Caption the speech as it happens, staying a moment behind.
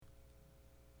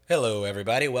Hello,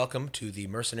 everybody. Welcome to the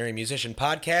Mercenary Musician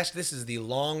Podcast. This is the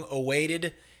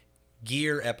long-awaited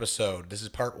gear episode. This is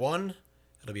part one.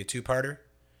 It'll be a two-parter.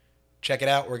 Check it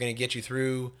out. We're going to get you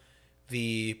through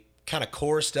the kind of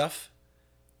core stuff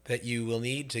that you will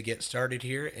need to get started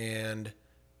here. And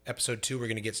episode two, we're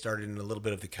going to get started in a little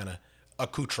bit of the kind of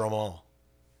accoutrement.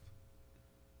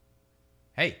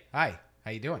 Hey, hi.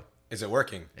 How you doing? Is it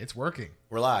working? It's working.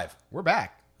 We're live. We're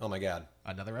back. Oh, my God.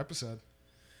 Another episode.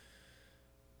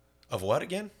 Of what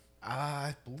again?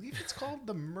 I believe it's called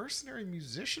the Mercenary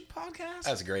Musician Podcast.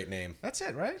 That's a great name. That's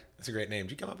it, right? That's a great name.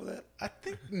 Did you come up with that? I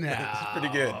think no. That's pretty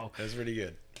good. That's pretty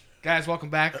good. Guys, welcome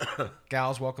back.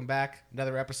 Gals, welcome back.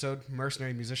 Another episode,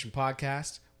 Mercenary Musician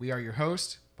Podcast. We are your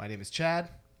host. My name is Chad.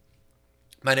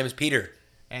 My name is Peter.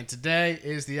 And today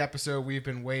is the episode we've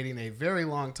been waiting a very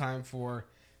long time for,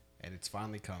 and it's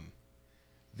finally come.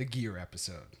 The gear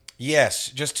episode. Yes,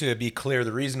 just to be clear,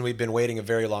 the reason we've been waiting a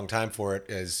very long time for it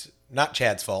is not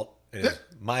Chad's fault. It is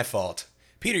my fault.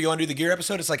 Peter, you want to do the gear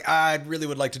episode? It's like, I really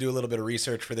would like to do a little bit of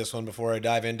research for this one before I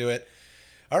dive into it.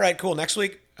 All right, cool. Next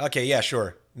week? Okay, yeah,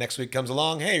 sure. Next week comes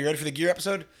along. Hey, you ready for the gear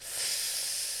episode?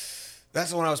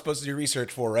 That's the one I was supposed to do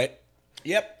research for, right?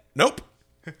 Yep. Nope.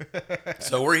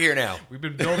 So we're here now. We've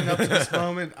been building up to this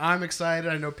moment. I'm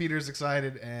excited. I know Peter's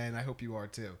excited, and I hope you are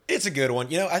too. It's a good one.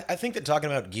 You know, I think that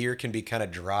talking about gear can be kind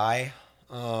of dry.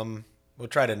 We'll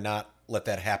try to not let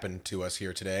that happen to us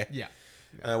here today. Yeah.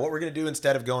 What we're going to do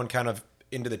instead of going kind of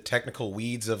into the technical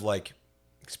weeds of like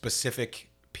specific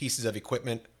pieces of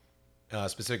equipment,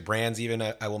 specific brands even,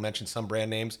 I will mention some brand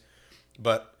names,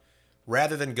 but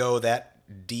rather than go that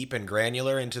deep and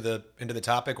granular into the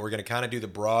topic, we're going to kind of do the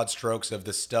broad strokes of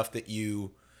the stuff that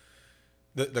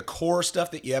the core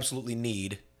stuff that you absolutely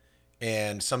need,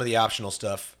 and some of the optional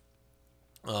stuff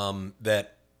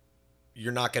that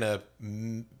you're not going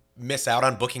to miss out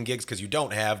on booking gigs because you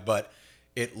don't have, but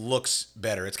it looks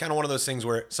better. It's kind of one of those things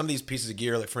where some of these pieces of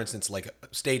gear, like for instance, like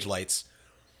stage lights,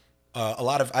 I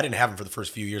didn't have them for the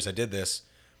first few years I did this,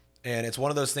 and it's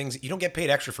one of those things, you don't get paid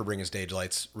extra for bringing stage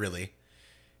lights, really.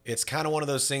 It's kind of one of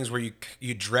those things where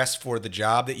you dress for the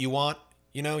job that you want.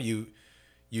 You know, you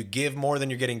give more than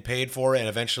you're getting paid for, and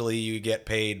eventually you get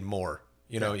paid more.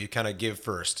 You know, you kind of give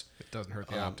first. It doesn't hurt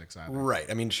the optics either. Right.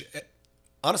 I mean,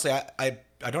 honestly, I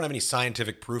don't have any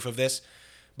scientific proof of this,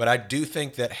 but I do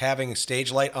think that having a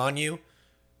stage light on you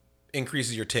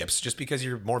increases your tips just because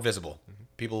you're more visible. Mm-hmm.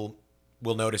 People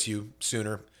will notice you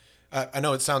sooner. I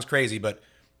know it sounds crazy, but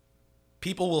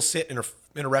people will sit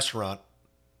in a restaurant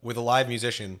with a live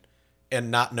musician and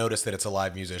not notice that it's a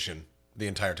live musician the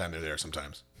entire time they're there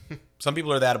sometimes. Some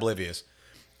people are that oblivious.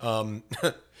 So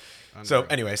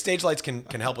anyway, stage lights can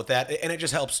help with that. And it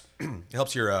just helps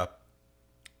your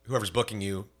whoever's booking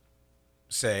you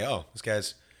say, oh, this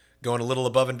guy's going a little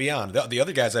above and beyond. The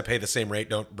other guys I pay the same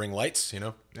rate don't bring lights, you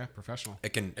know? Yeah, professional. It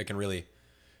can really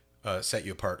set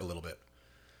you apart a little bit.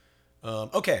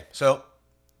 Okay, so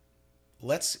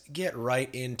let's get right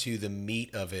into the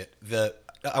meat of it.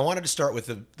 I wanted to start with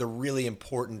the really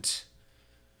important,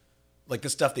 like the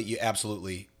stuff that you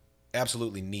absolutely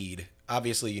need.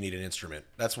 Obviously, you need an instrument.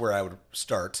 That's where I would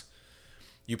start.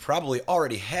 You probably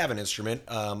already have an instrument.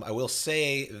 I will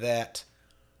say that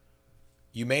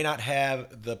you may not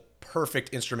have the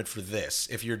perfect instrument for this.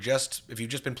 If you've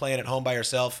just been playing at home by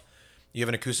yourself, you have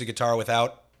an acoustic guitar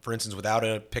without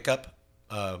a pickup,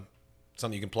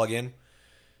 something you can plug in.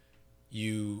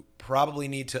 You probably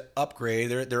need to upgrade.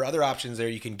 There are other options there.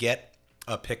 You can get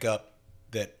a pickup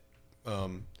that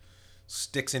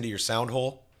sticks into your sound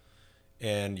hole,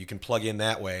 and you can plug in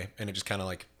that way. And it just kind of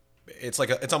like it's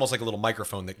almost like a little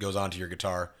microphone that goes onto your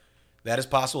guitar. That is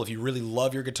possible if you really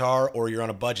love your guitar, or you're on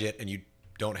a budget and you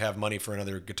don't have money for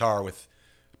another guitar with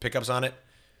pickups on it.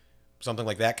 Something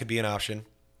like that could be an option.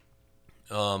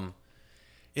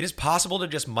 It is possible to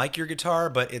just mic your guitar,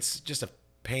 but it's just a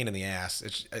pain in the ass.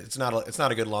 It's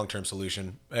not a good long-term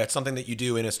solution. It's something that you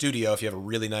do in a studio. If you have a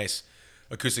really nice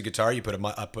acoustic guitar, you put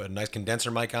a nice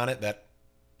condenser mic on it. That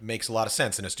makes a lot of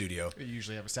sense in a studio. You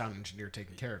usually have a sound engineer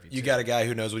taking care of you. You got a guy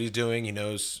who knows what he's doing. He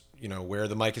knows, where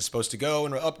the mic is supposed to go,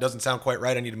 and doesn't sound quite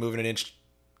right. I need to move it an inch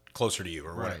closer to you,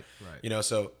 or whatever. Right.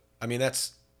 So I mean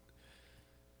it's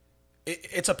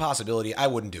a possibility. I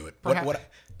wouldn't do it.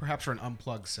 Perhaps for an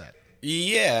unplugged set.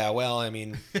 Yeah, well, I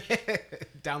mean,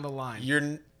 down the line.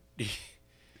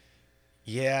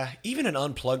 Yeah, even an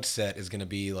unplugged set is going to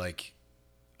be like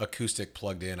acoustic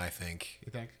plugged in, I think.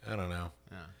 You think? I don't know.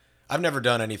 Yeah. I've never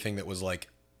done anything that was like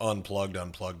unplugged,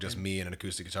 just me and an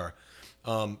acoustic guitar.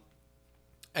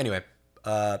 Anyway,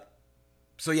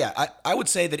 so yeah, I would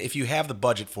say that if you have the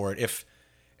budget for it, if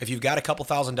you've got a couple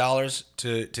 $1,000s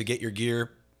to get your gear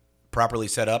properly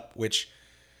set up, which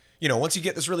once you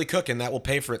get this really cooking, that will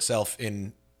pay for itself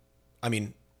in, I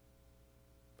mean,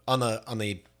 on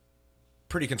the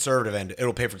pretty conservative end,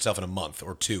 it'll pay for itself in a month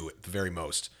or two at the very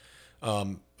most.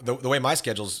 The way my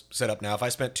schedule's set up now, if I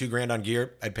spent $2,000 on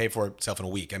gear, I'd pay for itself in a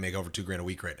week. I make over $2,000 a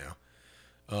week right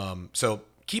now. So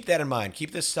keep that in mind.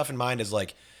 Keep this stuff in mind as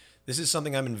like, this is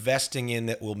something I'm investing in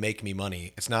that will make me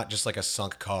money. It's not just like a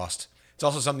sunk cost. It's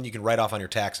also something you can write off on your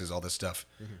taxes, all this stuff.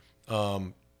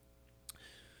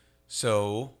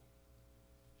 So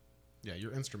Yeah,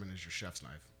 your instrument is your chef's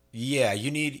knife. yeah,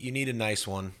 you need a nice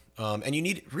one. And you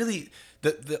need really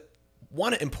the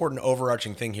one important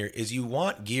overarching thing here is you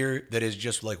want gear that is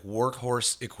just like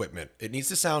workhorse equipment. It needs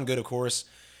to sound good, of course,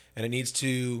 and it needs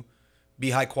to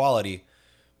be high quality,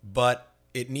 but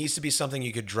it needs to be something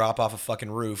you could drop off a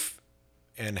fucking roof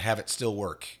and have it still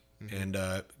work. And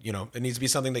it needs to be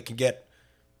something that can get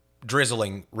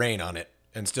drizzling rain on it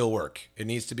and still work. It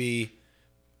needs to be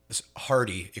this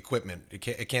hardy equipment.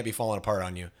 It can't be falling apart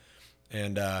on you.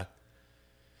 And I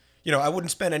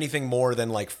wouldn't spend anything more than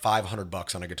like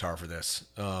 $500 on a guitar for this.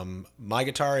 My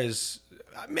guitar is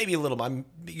maybe a little.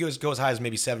 It goes as high as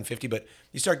maybe $750, but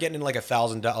you start getting in like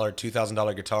 $1,000,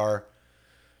 $2,000 guitar.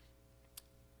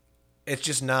 It's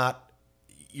just not.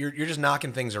 You're just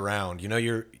knocking things around.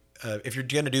 If you're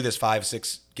gonna do this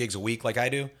 5-6 gigs a week like I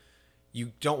do,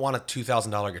 you don't want a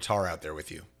 $2,000 guitar out there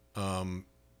with you.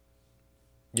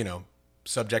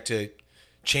 Subject to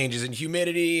changes in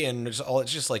humidity and it's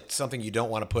just like something you don't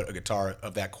want to put a guitar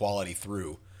of that quality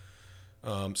through.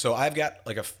 So I've got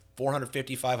like a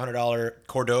 $450, $500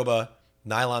 Cordoba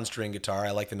nylon string guitar.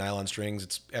 I like the nylon strings.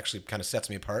 It's actually kind of sets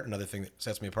me apart. Another thing that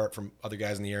sets me apart from other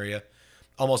guys in the area.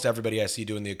 Almost everybody I see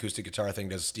doing the acoustic guitar thing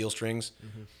does steel strings.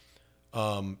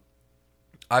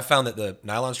 I found that the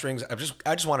nylon strings, I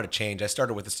just wanted to change. I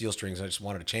started with the steel strings and I just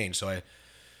wanted to change. So I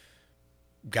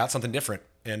got something different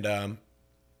and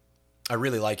I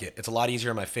really like it. It's a lot easier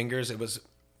on my fingers.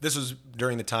 This was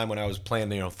during the time when I was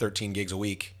playing, 13 gigs a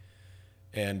week,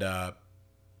 and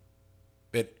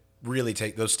it really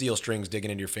those steel strings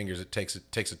digging into your fingers. It takes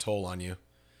a toll on you.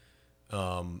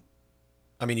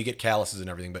 You get calluses and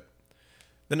everything, but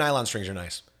the nylon strings are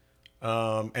nice.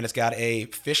 And it's got a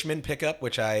Fishman pickup,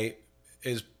 which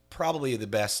is probably the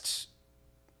best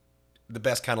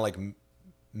kind of like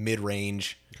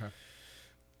mid-range. Okay.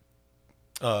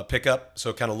 Pickup,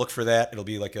 so kind of look for that. It'll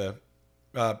be like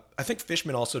I think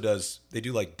Fishman also they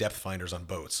do like depth finders on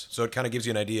boats, so it kind of gives you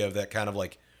an idea of that kind of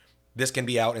like, this can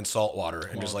be out in salt water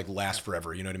and just like last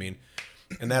forever, you know what I mean?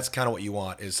 And that's kind of what you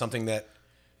want, is something that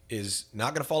is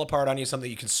not going to fall apart on you, something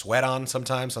you can sweat on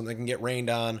sometimes, something that can get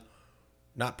rained on,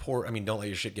 not pour, don't let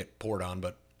your shit get poured on,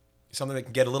 but something that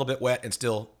can get a little bit wet and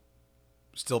still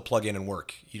plug in and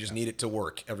work. You just need it to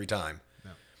work every time.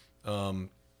 Yeah.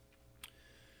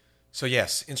 So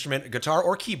yes, instrument, guitar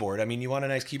or keyboard. You want a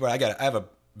nice keyboard. I have a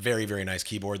very, very nice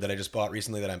keyboard that I just bought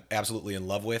recently that I'm absolutely in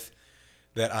love with,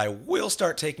 that I will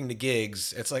start taking to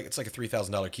gigs. It's like a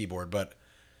 $3,000 keyboard, but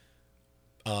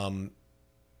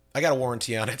I got a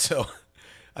warranty on it, so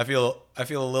I feel a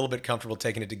little bit comfortable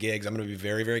taking it to gigs. I'm going to be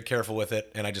very, very careful with it,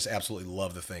 and I just absolutely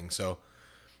love the thing. So,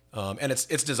 and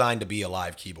it's designed to be a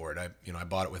live keyboard. I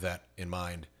bought it with that in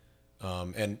mind.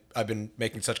 And I've been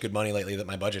making such good money lately that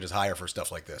my budget is higher for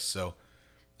stuff like this. So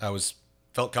I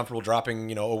felt comfortable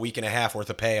dropping, a week and a half worth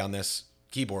of pay on this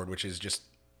keyboard, which is just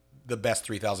the best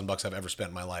 $3,000 I've ever spent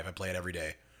in my life. I play it every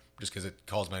day just because it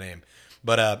calls my name.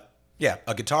 But yeah,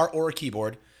 a guitar or a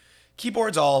keyboard.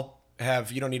 Keyboards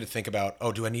you don't need to think about,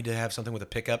 do I need to have something with a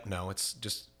pickup? No, it's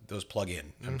just those plug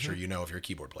in. I'm sure you know if you're a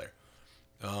keyboard player.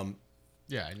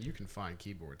 Yeah, and you can find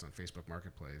keyboards on Facebook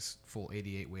Marketplace, full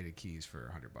 88 weighted keys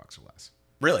for $100 or less.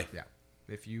 Really? Yeah.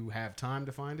 If you have time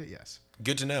to find it, yes.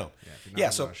 Good to know. Yeah, if you're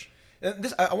not in a rush.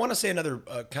 This, I want to say another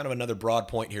broad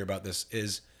point here about this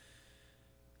is,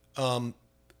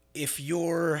 if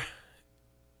you're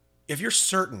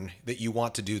certain that you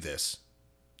want to do this,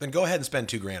 then go ahead and spend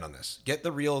 $2,000 on this. Get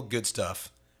the real good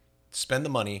stuff. Spend the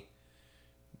money.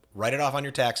 Write it off on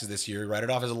your taxes this year. Write it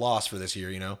off as a loss for this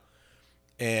year,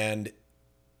 and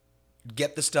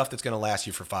get the stuff that's going to last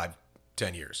you for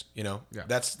 5-10 years. Yeah.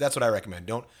 That's what I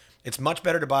recommend. It's much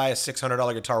better to buy a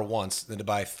 $600 guitar once than to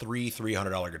buy three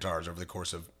 $300 guitars over the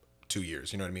course of 2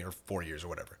 years. You know what I mean? Or 4 years or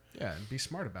whatever. Yeah, and be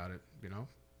smart about it.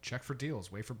 Check for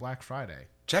deals. Wait for Black Friday.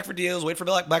 Check for deals. Wait for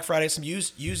Black Friday. Some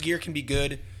used gear can be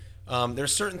good.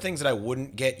 There's certain things that I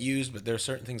wouldn't get used, but there are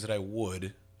certain things that I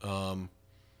would.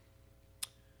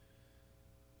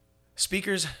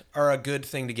 Speakers are a good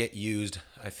thing to get used,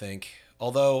 I think.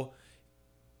 Although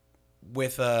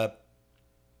with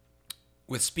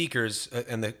speakers,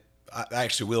 I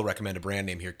actually will recommend a brand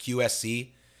name here. QSC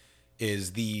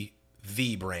is the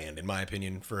the brand, in my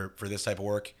opinion, for this type of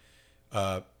work.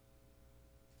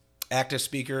 Active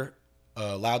speaker,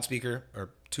 loudspeaker, or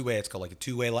two-way. It's called like a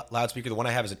two-way loudspeaker. The one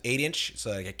I have is an 8-inch. It's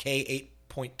like a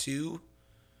K8.2.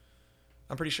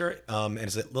 I'm pretty sure. And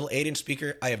it's a little 8-inch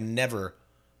speaker. I have never,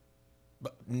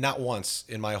 not once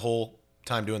in my whole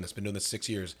time doing this, been doing this 6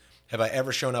 years, have I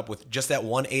ever shown up with just that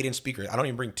one 8-inch speaker. I don't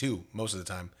even bring two most of the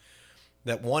time.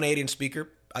 That one 8-inch speaker,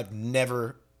 I've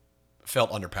never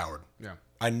felt underpowered. Yeah.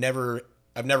 I've never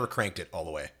cranked it all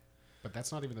the way. But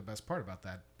that's not even the best part about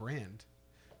that brand.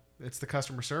 It's the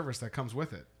customer service that comes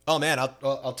with it. Oh man,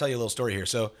 I'll tell you a little story here.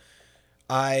 So,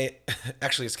 I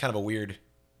actually, it's kind of a weird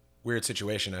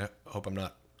situation. I hope I'm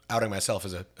not outing myself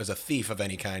as a thief of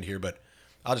any kind here, but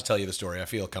I'll just tell you the story. I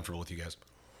feel comfortable with you guys.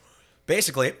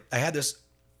 Basically, I had this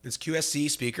QSC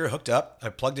speaker hooked up. I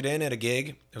plugged it in at a gig.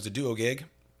 It was a duo gig.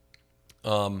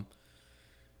 Plugged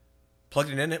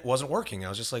it in. It wasn't working. I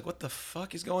was just like, what the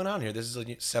fuck is going on here? This is a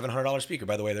 $700 speaker.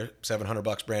 By the way, they're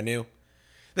 $700 brand new.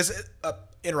 This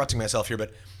interrupting myself here,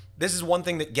 but this is one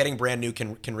thing that getting brand new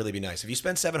can really be nice. If you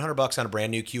spend $700 on a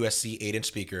brand new QSC 8-inch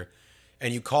speaker,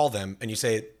 and you call them and you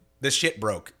say this shit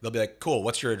broke, they'll be like, "Cool,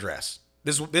 what's your address?"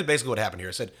 This is basically what happened here.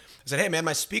 I said, "Hey man,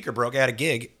 my speaker broke. I had a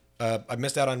gig. I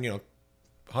missed out on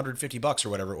 $150 or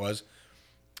whatever it was.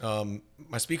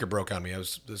 My speaker broke on me.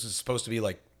 This is supposed to be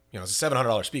like it's a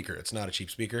 $700 speaker. It's not a cheap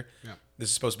speaker. Yeah. This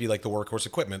is supposed to be like the workhorse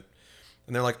equipment."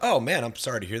 And they're like, "Oh man, I'm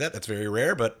sorry to hear that. That's very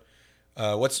rare, but."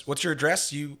 What's your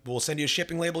address? We'll send you a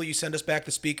shipping label. You send us back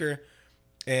the speaker,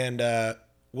 and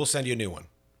we'll send you a new one.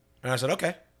 And I said,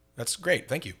 okay, that's great.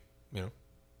 Thank you.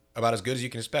 About as good as you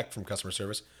can expect from customer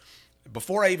service.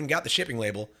 Before I even got the shipping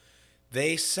label,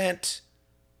 they sent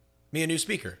me a new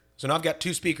speaker. So now I've got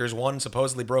two speakers, one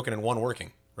supposedly broken and one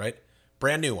working, right?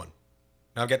 Brand new one.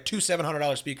 Now I've got two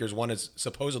 $700 speakers. One is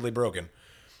supposedly broken.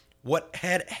 What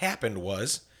had happened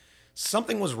was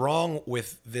something was wrong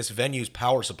with this venue's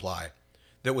power supply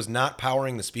that was not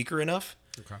powering the speaker enough.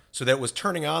 Okay. So that it was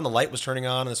turning on, the light was turning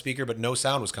on the speaker, but no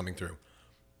sound was coming through.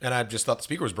 And I just thought the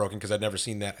speaker was broken because I'd never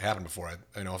seen that happen before.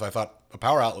 If I thought a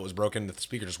power outlet was broken, the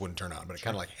speaker just wouldn't turn on, but it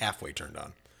kind of like halfway turned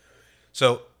on.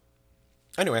 So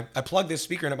anyway, I plugged this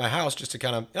speaker in at my house just to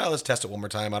kind of, let's test it one more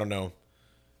time. I don't know.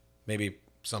 Maybe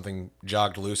something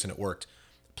jogged loose and it worked.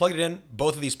 Plugged it in.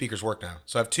 Both of these speakers work now.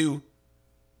 So I have two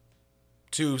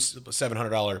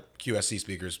 $700 QSC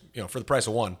speakers, for the price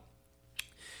of one.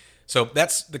 So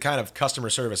that's the kind of customer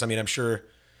service. I mean, I'm sure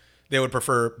they would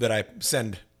prefer that I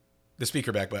send the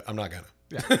speaker back, but I'm not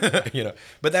gonna. Yeah.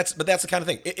 But that's the kind of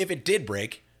thing. If it did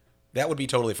break, that would be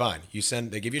totally fine.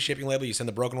 They give you a shipping label, you send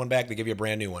the broken one back, they give you a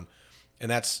brand new one.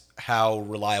 And that's how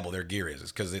reliable their gear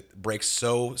is because it breaks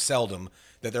so seldom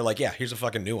that they're like, yeah, here's a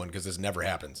fucking new one because this never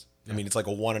happens. Yeah. I mean, it's like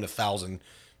a 1 in 1,000,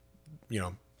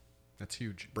 That's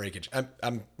huge. breakage.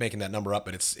 I'm making that number up,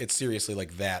 but it's seriously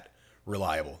like that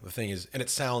reliable. The thing is, and it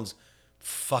sounds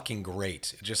fucking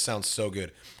great. It just sounds so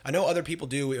good. I know other people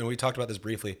do, and we talked about this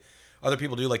briefly. Other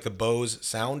people do like the Bose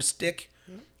Sound Stick,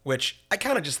 which I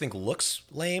kind of just think looks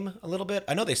lame a little bit.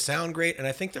 I know they sound great, and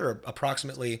I think they're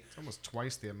approximately. It's almost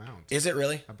twice the amount. Is it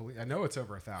really? I know it's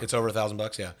over 1,000. It's over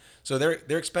 $1,000, yeah. So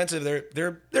they're expensive.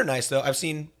 They're nice though. I've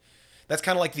seen. That's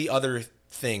kind of like the other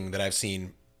thing that I've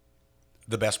seen.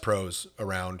 The best pros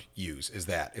around use is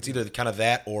that it's either kind of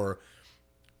that or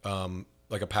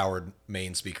like a powered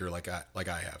main speaker like I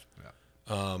have.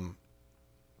 Yeah.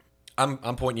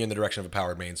 I'm pointing you in the direction of a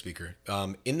powered main speaker.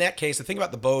 In that case, the thing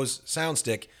about the Bose Sound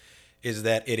Stick is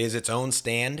that it is its own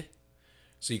stand.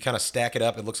 So you kind of stack it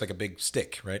up. It looks like a big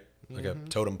stick, right? Like a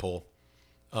totem pole.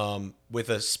 With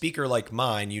a speaker like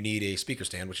mine, you need a speaker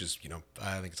stand, which is,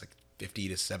 I think it's like $50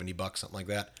 to $70, something like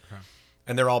that. Okay.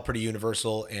 And they're all pretty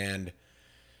universal, and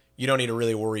you don't need to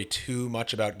really worry too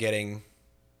much about getting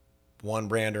one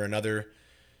brand or another.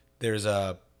 There's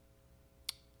I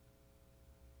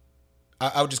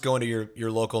would just go into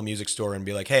your local music store and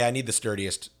be like, hey, I need the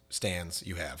sturdiest stands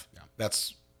you have. Yeah.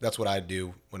 That's what I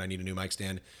do when I need a new mic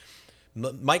stand.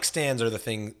 Mic stands are the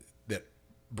thing that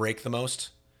break the most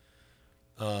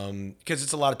because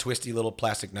it's a lot of twisty little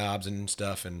plastic knobs and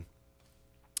stuff, and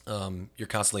you're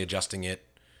constantly adjusting it,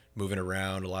 moving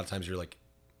around. A lot of times you're like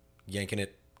yanking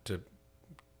it to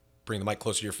bring the mic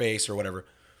closer to your face or whatever.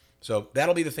 So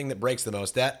that'll be the thing that breaks the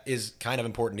most. That is kind of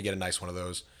important to get a nice one of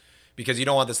those because you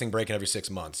don't want this thing breaking every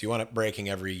 6 months. You want it breaking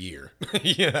every year.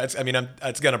 It's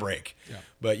going to break. Yeah.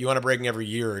 But you want it breaking every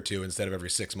year or two instead of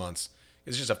every 6 months.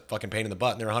 It's just a fucking pain in the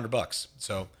butt, and they're $100.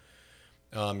 So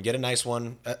get a nice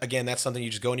one. Again, that's something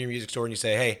you just go into your music store and you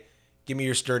say, hey, give me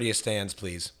your sturdiest stands,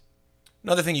 please.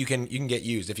 Another thing you can get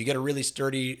used. If you get a really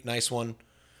sturdy, nice one,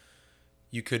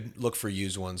 you could look for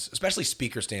used ones, especially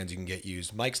speaker stands. You can get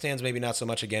used. Mic stands, maybe not so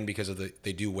much again because of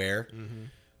they do wear.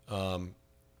 All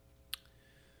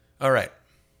right.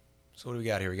 So what do we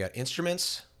got here? We got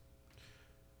instruments.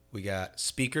 We got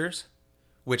speakers,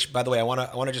 which, by the way, I want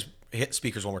to just hit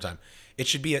speakers one more time. This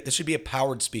should be a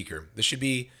powered speaker. This should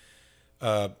be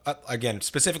again,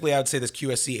 specifically, I would say this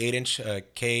QSC 8-inch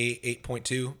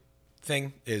K8.2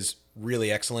 thing is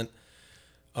really excellent.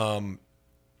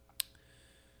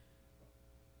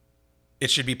 It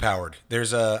should be powered.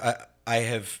 I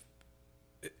have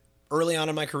early on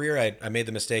in my career, I made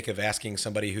the mistake of asking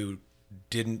somebody who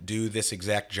didn't do this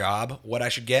exact job what I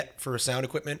should get for sound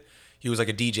equipment. He was like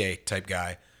a DJ type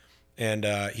guy, and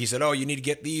he said, "Oh, you need to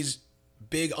get these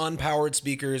big unpowered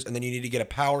speakers, and then you need to get a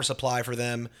power supply for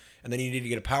them, and then you need to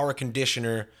get a power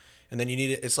conditioner, and then you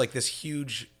need it's like this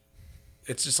huge.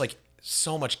 It's just like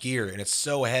so much gear, and it's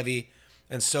so heavy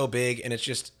and so big, and it's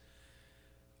just,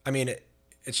 I mean."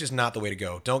 It's just not the way to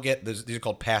go. Don't get these are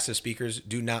called passive speakers.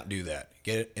 Do not do that.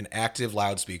 Get an active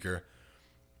loudspeaker.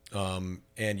 And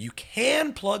you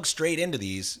can plug straight into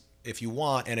these if you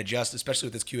want and adjust, especially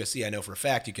with this QSC. I know for a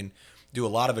fact you can do a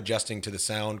lot of adjusting to the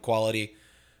sound quality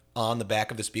on the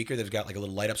back of the speaker. They've got like a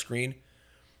little light up screen.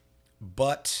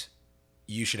 But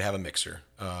you should have a mixer.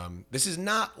 This is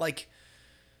not like,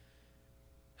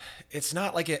 it's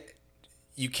not like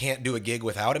you can't do a gig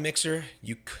without a mixer.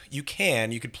 You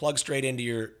could plug straight into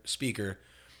your speaker,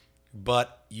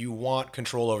 but you want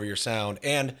control over your sound.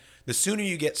 And the sooner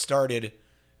you get started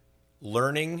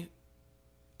learning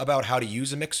about how to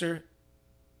use a mixer,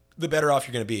 the better off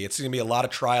you're going to be. It's going to be a lot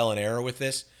of trial and error with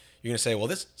this. You're going to say, well,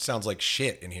 this sounds like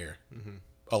shit in here. Mm-hmm.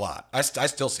 A lot. I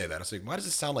still say that. I was like, why does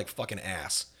it sound like fucking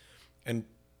ass? And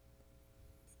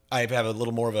I have a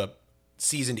little more of a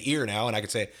seasoned ear now, and I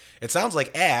could say it sounds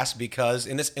like ass because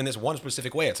in this one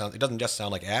specific way, it doesn't just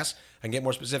sound like ass. I can get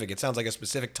more specific. It sounds like a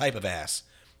specific type of ass.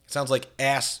 It sounds like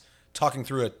ass talking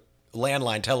through a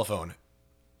landline telephone,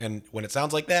 and when it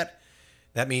sounds like that,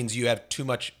 that means you have too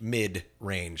much mid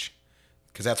range,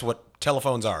 because that's what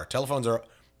telephones are. Telephones are,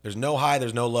 there's no high,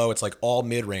 there's no low. It's like all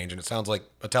mid range, and it sounds like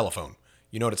a telephone.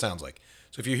 You know what it sounds like.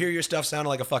 So if you hear your stuff sounding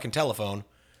like a fucking telephone,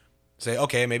 say,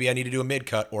 okay, maybe I need to do a mid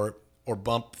cut or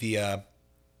bump the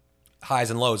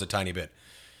highs and lows a tiny bit.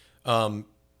 I'm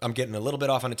getting a little bit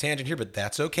off on a tangent here, but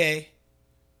that's okay.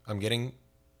 I'm coming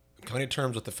to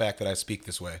terms with the fact that I speak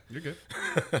this way. You're good.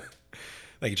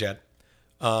 Thank you, Chad.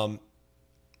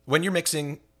 When you're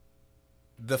mixing,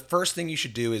 the first thing you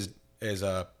should do is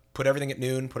put everything at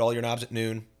noon, put all your knobs at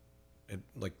noon,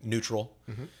 like neutral.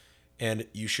 Mm-hmm. And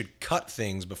you should cut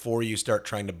things before you start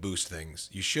trying to boost things.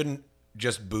 You shouldn't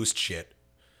just boost shit.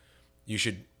 You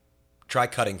should try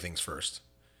cutting things first.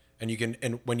 And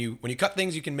when you cut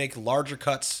things, you can make larger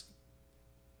cuts.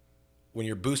 When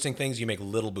you're boosting things, you make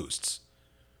little boosts.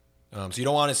 So you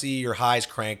don't want to see your highs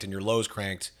cranked and your lows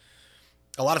cranked.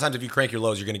 A lot of times, if you crank your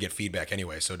lows, you're going to get feedback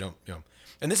anyway. So don't,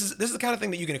 And this is the kind of thing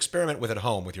that you can experiment with at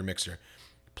home with your mixer.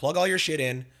 Plug all your shit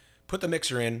in, put the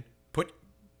mixer in,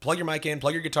 plug your mic in,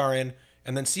 plug your guitar in,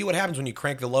 and then see what happens when you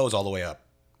crank the lows all the way up.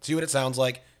 See what it sounds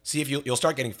like. See if you'll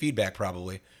start getting feedback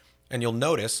probably, and you'll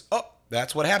notice, oh,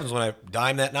 that's what happens when I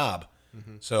dime that knob.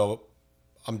 Mm-hmm. So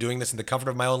I'm doing this in the comfort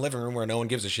of my own living room where no one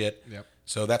gives a shit. Yep.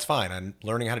 So that's fine. I'm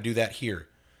learning how to do that here.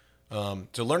 So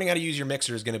learning how to use your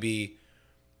mixer is going to be,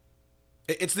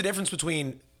 it's the difference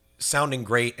between sounding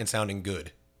great and sounding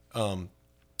good.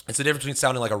 It's the difference between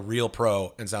sounding like a real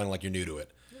pro and sounding like you're new to it.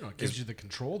 It gives you the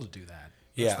control to do that.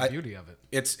 That's the beauty of it.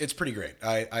 It's pretty great.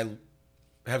 I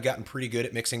have gotten pretty good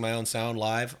at mixing my own sound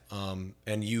live.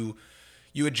 And you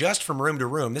adjust from room to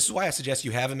room. This is why I suggest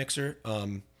you have a mixer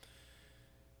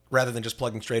rather than just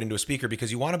plugging straight into a speaker,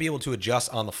 because you want to be able to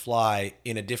adjust on the fly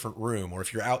in a different room. Or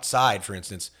if you're outside, for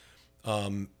instance,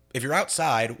 if you're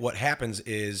outside, what happens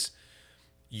is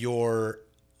your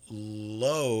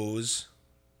highs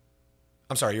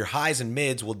and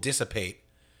mids will dissipate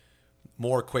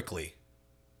more quickly.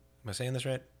 Am I saying this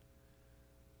right?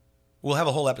 We'll have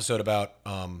a whole episode about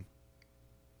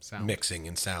sound. Mixing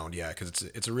and sound, yeah, because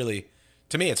it's a really,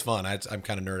 to me, it's fun. I'm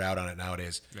kind of nerd out on it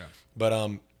nowadays. Yeah.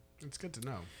 But it's good to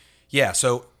know. Yeah.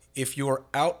 So if you're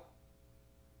out,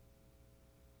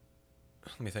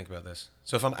 let me think about this.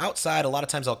 So if I'm outside, a lot of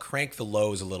times I'll crank the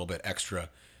lows a little bit extra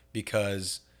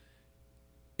because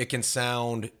it can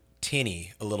sound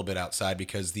tinny a little bit outside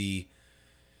because of the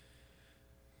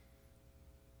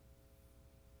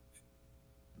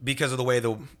way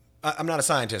I'm not a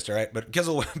scientist, all right, but because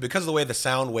of the way the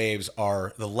sound waves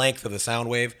are, the length of the sound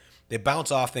wave, they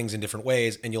bounce off things in different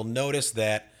ways, and you'll notice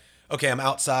that, okay, I'm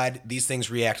outside. These things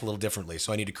react a little differently,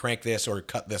 so I need to crank this or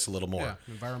cut this a little more. Yeah,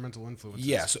 environmental influences.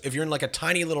 Yeah. So if you're in like a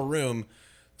tiny little room,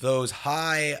 those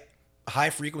high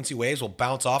frequency waves will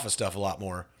bounce off of stuff a lot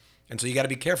more, and so you got to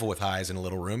be careful with highs in a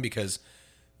little room because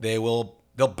they'll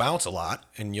bounce a lot,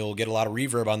 and you'll get a lot of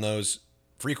reverb on those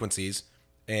frequencies,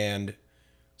 and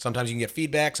sometimes you can get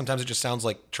feedback. Sometimes it just sounds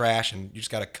like trash, and you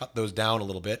just got to cut those down a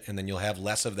little bit, and then you'll have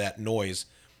less of that noise,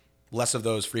 less of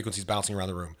those frequencies bouncing around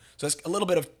the room. So it's a little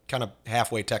bit of kind of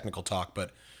halfway technical talk,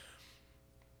 but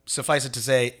suffice it to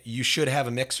say, you should have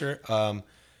a mixer.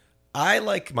 I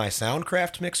like my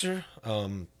Soundcraft mixer.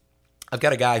 I've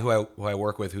got a guy who I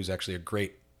work with who's actually a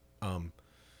great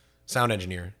sound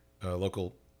engineer, a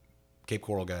local Cape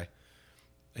Coral guy,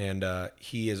 and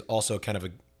he is also kind of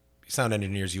a sound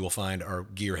engineers you will find are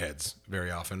gearheads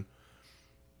very often.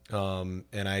 And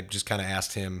I just kind of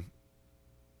asked him,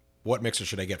 what mixer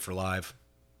should I get for live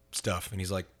stuff? And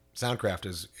he's like, Soundcraft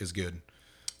is good.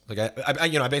 Like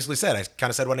I basically said, I kind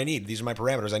of said what I need. These are my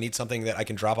parameters. I need something that I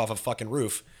can drop off a fucking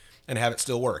roof and have it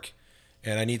still work.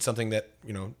 And I need something that,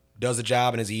 does the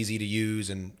job and is easy to use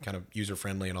and kind of user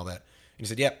friendly and all that. And he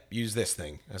said, yep, use this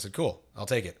thing. I said, cool, I'll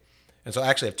take it. And so I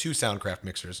actually have two Soundcraft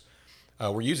mixers.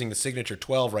 We're using the Signature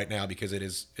 12 right now because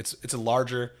it's a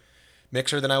larger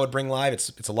mixer than I would bring live.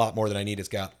 It's a lot more than I need. It's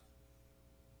got,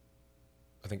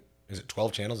 I think, is it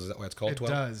 12 channels? Is that why it's called 12?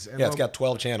 It does. Yeah, it's got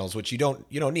 12 channels, which you don't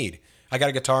need. I got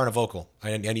a guitar and a vocal.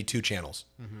 I need two channels.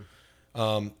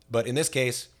 Mm-hmm. But in this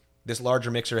case, this larger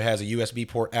mixer has a USB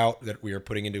port out that we are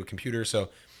putting into a computer, so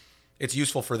it's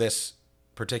useful for this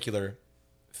particular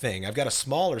thing. I've got a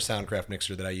smaller Soundcraft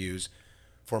mixer that I use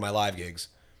for my live gigs,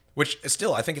 which is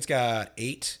still, I think it's got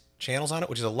 8 channels on it,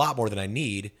 which is a lot more than I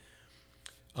need.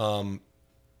 But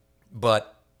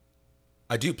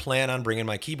I do plan on bringing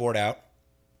my keyboard out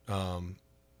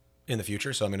in the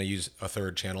future, so I'm going to use a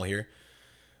third channel here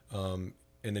in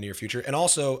the near future. And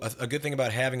also, a good thing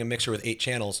about having a mixer with 8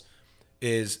 channels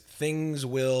is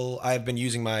I've been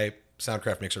using my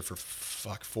Soundcraft mixer for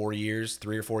 3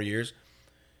 or 4 years,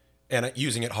 and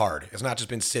using it hard. It's not just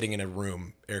been sitting in a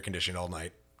room, air conditioned all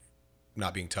night,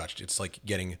 not being touched. It's like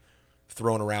getting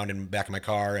thrown around in the back of my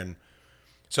car. And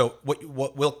so what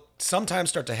will sometimes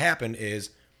start to happen is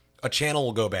a channel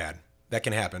will go bad. That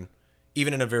can happen.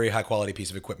 Even in a very high quality piece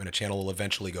of equipment, a channel will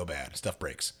eventually go bad. Stuff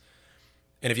breaks.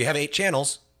 And if you have 8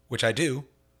 channels, which I do,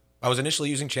 I was initially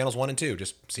using channels 1 and 2.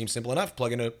 Just seems simple enough.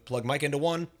 Plug mic into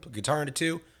 1, plug guitar into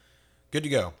 2, good to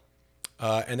go.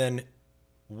 And then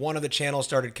one of the channels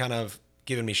started kind of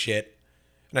giving me shit.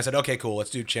 And I said, okay, cool,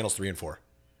 let's do channels 3 and 4.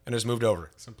 And I just moved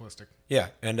over. Simplistic. Yeah,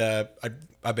 and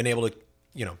I've been able to,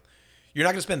 you're not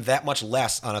going to spend that much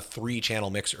less on a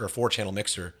 3-channel mixer or a 4-channel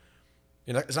mixer.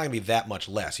 It's not going to be that much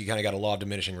less. You kind of got a law of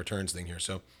diminishing returns thing here.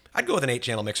 So I'd go with an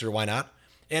 8-channel mixer. Why not?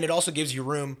 And it also gives you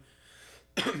room,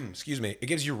 excuse me, it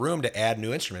gives you room to add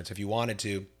new instruments. If you wanted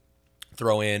to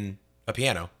throw in a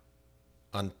piano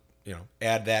on,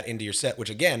 add that into your set, which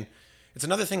again, it's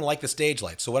another thing like the stage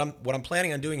lights. So what I'm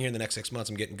planning on doing here in the next 6 months,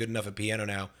 I'm getting good enough at piano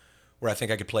now where I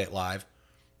think I could play it live,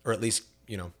 or at least,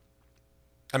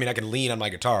 I can lean on my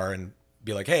guitar and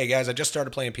be like, hey guys, I just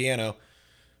started playing piano.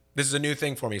 This is a new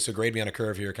thing for me, so grade me on a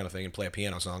curve here kind of thing and play a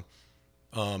piano song.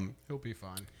 He'll be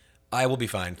fine. I will be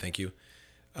fine, thank you.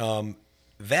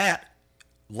 That,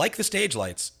 like the stage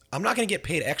lights, I'm not going to get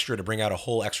paid extra to bring out a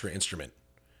whole extra instrument.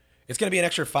 It's going to be an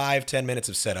extra 5-10 minutes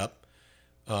of setup,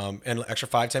 and an extra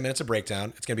 5-10 minutes of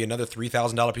breakdown. It's going to be another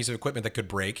 $3,000 piece of equipment that could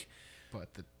break.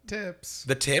 But the tips.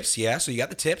 The tips, yeah. So you got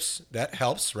the tips. That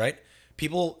helps, right?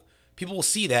 People will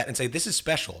see that and say, this is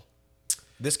special.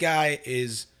 This guy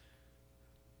is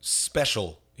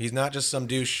special. He's not just some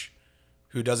douche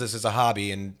who does this as a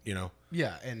hobby and,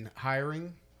 Yeah, and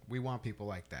hiring, we want people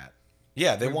like that.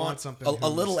 Yeah, they want something a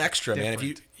little extra,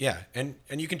 different. man.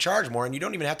 And you can charge more, and you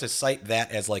don't even have to cite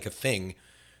that as like a thing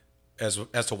as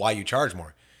to why you charge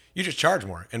more. You just charge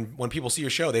more, and when people see your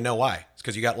show, they know why. It's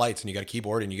because you got lights and you got a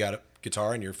keyboard and you got a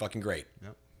guitar and you're fucking great.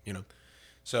 Yep.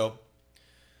 So.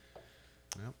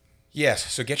 Yep.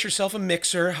 Yes, so get yourself a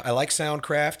mixer. I like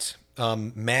Soundcraft.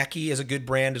 Mackie is a good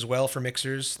brand as well for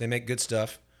mixers. They make good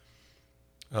stuff.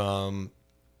 I'm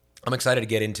excited to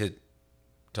get into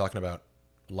talking about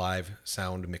live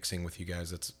sound mixing with you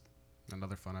guys. It's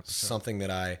another fun episode. Something that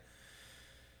I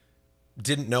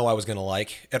didn't know I was going to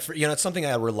like. It's something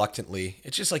I reluctantly,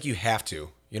 it's just like you have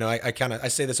to. I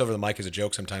say this over the mic as a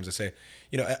joke sometimes. I say,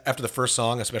 after the first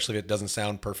song, especially if it doesn't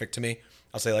sound perfect to me,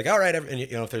 I'll say like, all right, and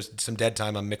if there's some dead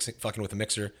time, I'm fucking with the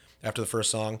mixer after the first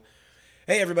song.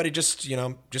 Hey, everybody, just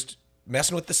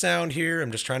messing with the sound here.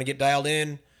 I'm just trying to get dialed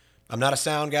in. I'm not a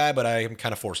sound guy, but I am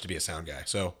kind of forced to be a sound guy.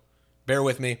 So bear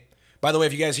with me. By the way,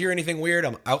 if you guys hear anything weird,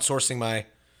 I'm outsourcing my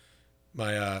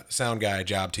sound guy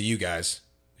job to you guys.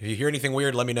 If you hear anything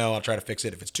weird, let me know. I'll try to fix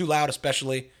it. If it's too loud,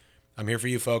 especially, I'm here for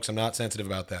you folks. I'm not sensitive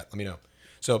about that. Let me know.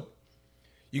 So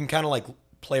you can kind of like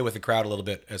play with the crowd a little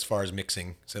bit as far as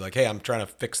mixing. Say like, hey, I'm trying to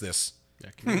fix this. Yeah,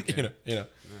 communicate. you know.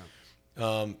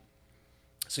 Yeah.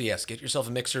 So yes, get yourself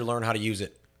a mixer. Learn how to use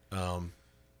it.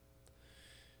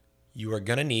 You are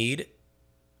gonna need.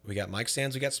 We got mic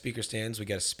stands. We got speaker stands. We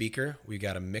got a speaker. We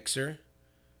got a mixer.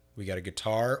 We got a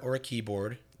guitar or a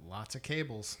keyboard. Lots of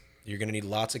cables. You're going to need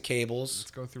lots of cables.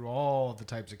 Let's go through all the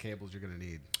types of cables you're going to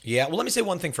need. Yeah, well, let me say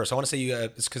one thing first. I want to say you,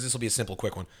 because this will be a simple,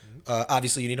 quick one.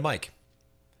 Obviously, you need a mic.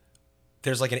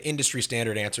 There's like an industry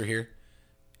standard answer here.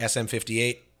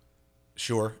 SM58,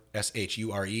 Shure,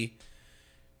 SHURE.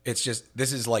 It's just,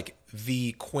 this is like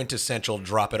the quintessential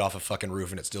drop it off a fucking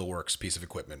roof and it still works piece of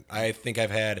equipment. I think I've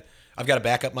got a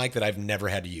backup mic that I've never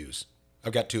had to use.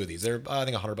 I've got two of these. They're, I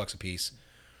think, $100 a piece.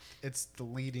 It's the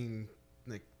leading,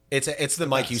 like, It's the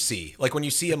mic you see. Like when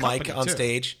you see a mic on too.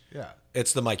 stage, Yeah.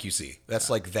 it's the mic you see. That's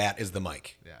like, that is the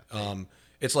mic. Yeah.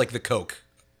 It's like the Coke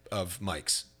of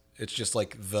mics. It's just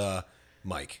like the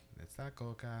mic. It's that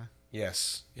Coca.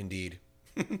 Yes, indeed.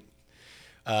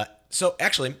 So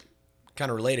actually, kind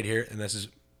of related here, and this is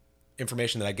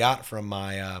information that I got from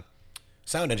my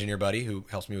sound engineer buddy who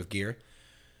helps me with gear.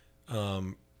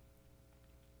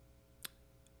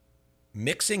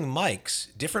 Mixing mics,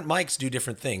 different mics do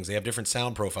different things. They have different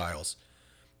sound profiles.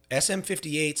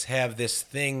 SM58s have this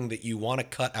thing that you want to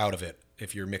cut out of it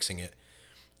if you're mixing it.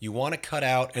 You want to cut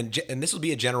out, and this will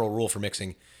be a general rule for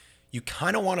mixing, you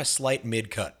kind of want a slight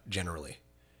mid-cut generally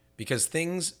because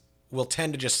things will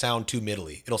tend to just sound too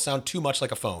middly. It'll sound too much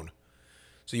like a phone.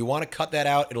 So you want to cut that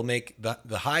out. It'll make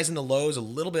the highs and the lows a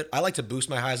little bit. I like to boost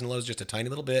my highs and lows just a tiny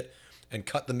little bit and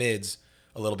cut the mids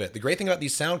a little bit. The great thing about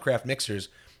these Soundcraft mixers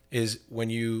is when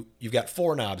you've got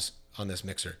four knobs on this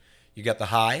mixer. You've got the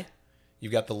high,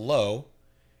 you've got the low,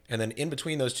 and then in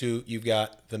between those two, you've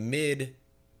got the mid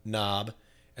knob,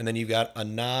 and then you've got a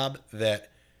knob that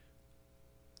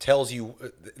tells you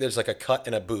there's like a cut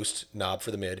and a boost knob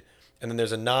for the mid, and then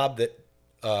there's a knob that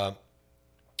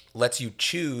lets you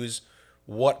choose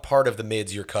what part of the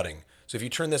mids you're cutting. So if you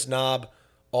turn this knob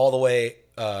all the way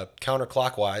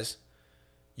counterclockwise,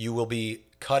 you will be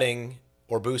cutting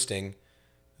or boosting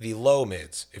the low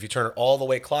mids. If you turn it all the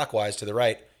way clockwise to the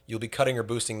right, you'll be cutting or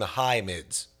boosting the high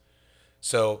mids.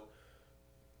 So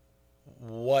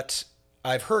what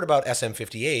I've heard about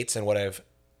SM58s and what are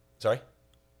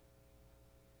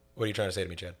you trying to say to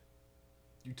me, Chad?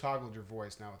 You toggled your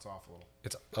voice. Now it's off a little.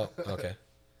 Oh, okay.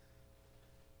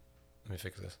 Let me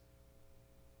fix this.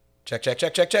 Check.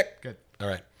 Good. All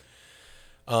right.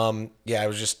 Yeah, I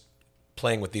was just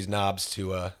playing with these knobs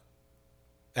to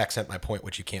accent my point,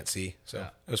 which you can't see. So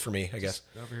it was for me, I guess.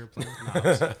 Over here playing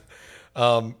with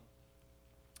knobs.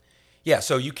 Yeah,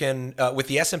 so you can, with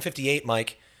the SM58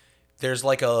 mic, there's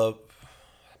like I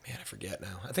forget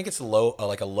now. I think it's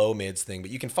like a low mids thing, but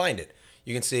you can find it.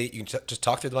 You can see, you can just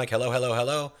talk through the mic, hello, hello,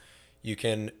 hello. You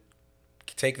can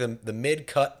take the mid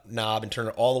cut knob and turn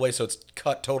it all the way so it's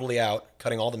cut totally out,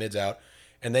 cutting all the mids out.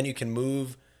 And then you can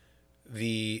move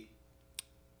the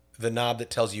knob that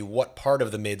tells you what part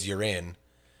of the mids you're in.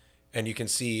 And you can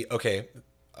see, okay,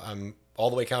 I'm all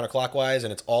the way counterclockwise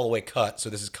and it's all the way cut. So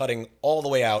this is cutting all the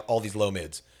way out all these low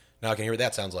mids. Now I can hear what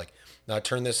that sounds like. Now I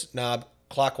turn this knob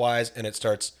clockwise and it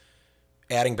starts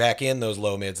adding back in those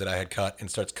low mids that I had cut and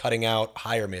starts cutting out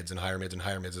higher mids and higher mids and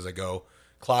higher mids as I go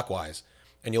clockwise.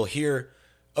 And you'll hear,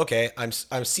 okay, I'm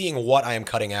seeing what I am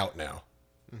cutting out now.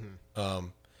 Mm-hmm.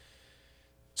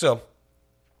 So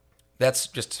that's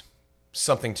just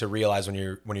something to realize when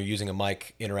you're using a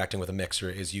mic interacting with a mixer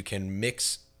is you can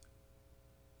mix.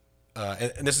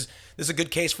 And this is a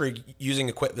good case for using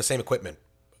the same equipment,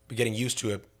 getting used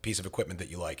to a piece of equipment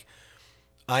that you like.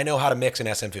 I know how to mix an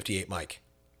SM58 mic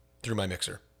through my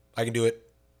mixer. I can do it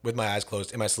with my eyes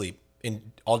closed in my sleep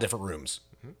in all different rooms.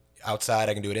 Mm-hmm. Outside,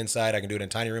 I can do it inside. I can do it in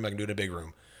a tiny room. I can do it in a big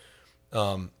room.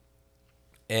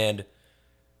 And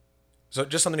so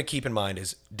just something to keep in mind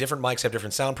is different mics have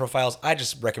different sound profiles. I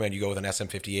just recommend you go with an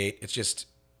SM58. It's just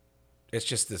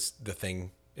the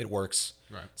thing. It works.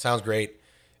 Right. Sounds great.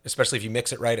 Especially if you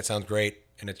mix it right, it sounds great.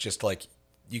 And it's just like,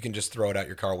 you can just throw it out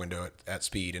your car window at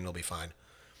speed and it'll be fine.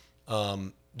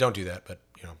 Don't do that, but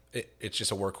it's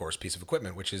just a workhorse piece of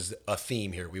equipment, which is a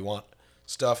theme here. We want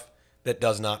stuff that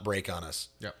does not break on us.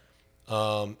 Yep.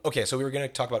 Okay, so we were going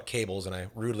to talk about cables, and I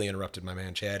rudely interrupted my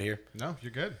man Chad here. No,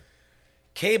 you're good.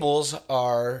 Cables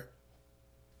are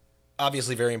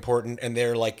obviously very important, and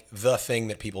they're like the thing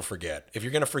that people forget. If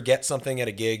you're going to forget something at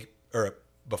a gig or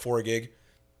before a gig,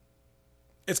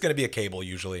 it's going to be a cable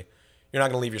usually. You're not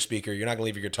going to leave your speaker. You're not going to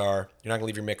leave your guitar. You're not going to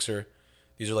leave your mixer.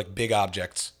 These are like big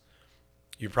objects.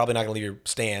 You're probably not going to leave your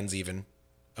stands even.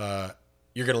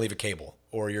 You're going to leave a cable,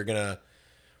 or you're going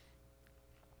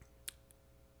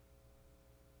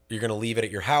to leave it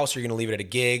at your house, or you're going to leave it at a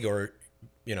gig, or,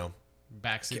 you know,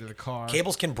 Backseat of the car.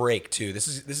 cables can break too. This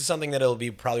is something that'll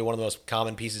be probably one of the most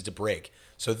common pieces to break.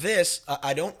 So this,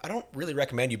 I don't really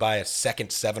recommend you buy a second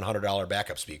 $700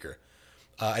 backup speaker.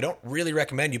 I don't really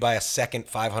recommend you buy a second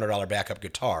 $500 backup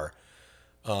guitar.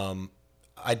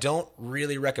 I don't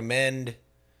really recommend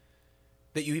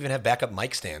that you even have backup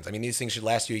mic stands. I mean, these things should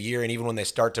last you a year, and even when they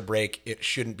start to break, it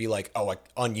shouldn't be like, oh, like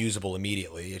unusable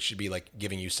immediately. It should be like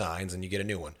giving you signs and you get a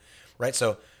new one, right?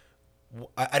 So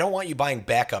I don't want you buying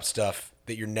backup stuff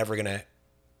that you're gonna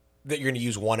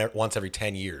use once every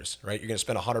 10 years, right? You're gonna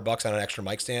spend $100 on an extra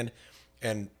mic stand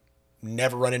and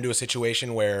never run into a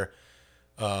situation where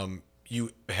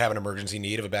you have an emergency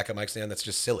need of a backup mic stand. That's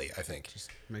just silly, I think. Just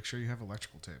make sure you have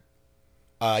electrical tape.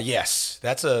 Yes,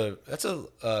 that's a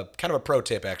kind of a pro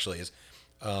tip actually. Is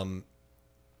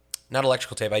not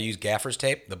electrical tape. I use gaffer's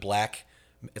tape, the black.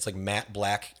 It's like matte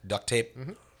black duct tape.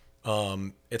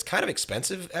 It's kind of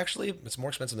expensive actually. It's more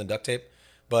expensive than duct tape,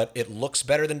 but it looks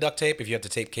better than duct tape. If you have to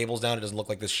tape cables down, it doesn't look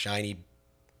like this shiny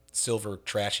silver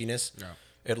trashiness. Yeah.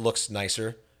 It looks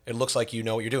nicer. It looks like you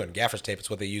know what you're doing. Gaffer's tape. It's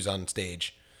what they use on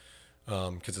stage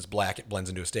because it's black. It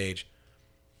blends into a stage.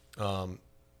 So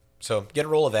get a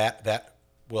roll of that. That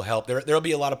will help. There'll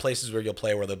be a lot of places where you'll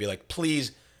play where they'll be like,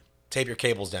 please tape your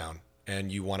cables down,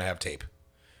 and you want to have tape.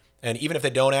 And even if they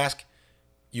don't ask,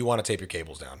 you want to tape your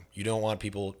cables down. You don't want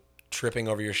people tripping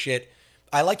over your shit.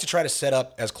 I like to try to set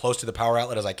up as close to the power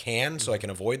outlet as I can so I can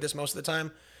avoid this most of the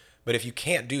time. But if you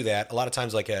can't do that, a lot of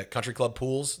times like at country club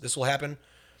pools, this will happen,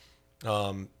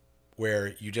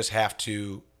 where you just have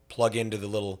to plug into the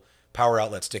little power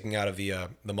outlet sticking out of the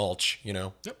mulch, you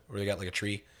know, Yep. where they got like a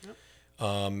tree. Yep.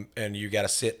 And you got to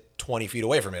sit 20 feet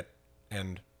away from it.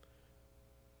 And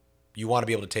you want to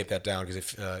be able to tape that down because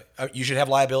if you should have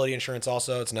liability insurance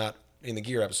also. It's not in the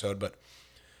gear episode, but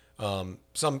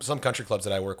some country clubs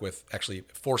that I work with actually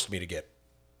forced me to get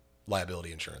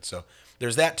liability insurance. So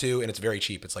there's that too, and it's very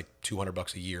cheap. It's like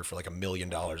 $200 a year for like $1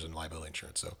 million in liability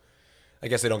insurance. So I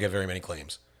guess they don't get very many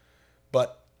claims,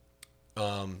 but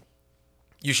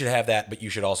you should have that. But you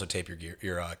should also tape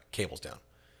your cables down.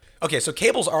 Okay, so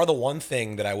cables are the one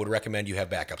thing that I would recommend you have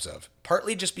backups of.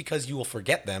 Partly just because you will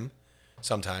forget them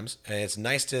sometimes, and it's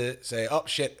nice to say, "Oh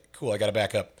shit, cool, I got a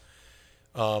backup."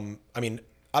 I mean,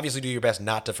 obviously, do your best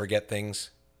not to forget things.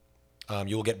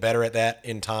 You will get better at that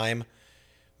in time.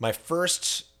 My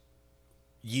first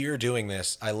year doing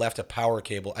this, I left a power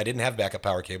cable. I didn't have backup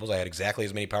power cables. I had exactly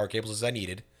as many power cables as I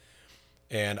needed,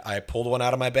 and I pulled one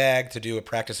out of my bag to do a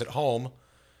practice at home.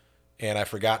 And I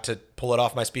forgot to pull it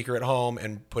off my speaker at home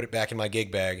and put it back in my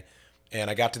gig bag.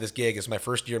 And I got to this gig. It's my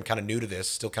first year. I'm kind of new to this,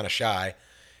 still kind of shy.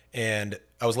 And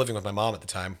I was living with my mom at the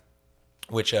time,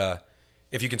 which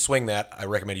if you can swing that, I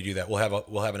recommend you do that. We'll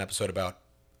have an episode about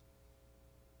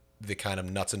the kind of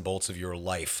nuts and bolts of your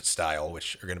lifestyle,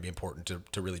 which are going to be important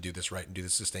to really do this right and do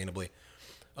this sustainably.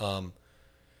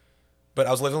 But I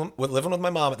was living with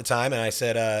my mom at the time, and I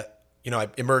said, I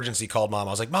emergency called mom.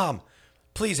 I was like, Mom,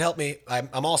 please help me.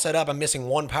 I'm all set up. I'm missing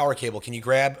one power cable. Can you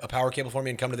grab a power cable for me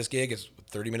and come to this gig? It's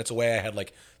 30 minutes away. I had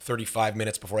like 35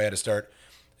 minutes before I had to start.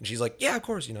 And she's like, yeah, of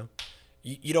course,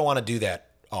 You don't want to do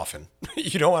that often.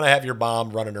 You don't want to have your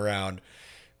mom running around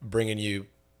bringing you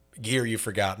gear you've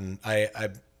forgotten.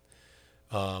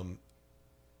 One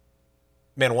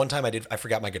time I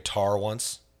forgot my guitar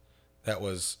once. That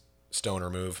was stoner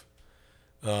move.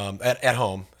 At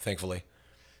home, thankfully.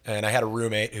 And I had a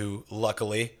roommate who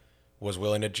luckily was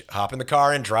willing to hop in the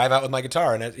car and drive out with my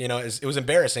guitar. And it was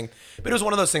embarrassing, but it was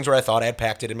one of those things where I thought I had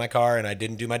packed it in my car and I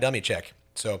didn't do my dummy check.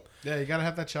 So yeah, you got to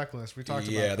have that checklist. We talked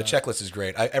about that. Yeah, the checklist is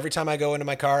great. Every time I go into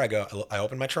my car, I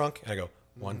open my trunk and I go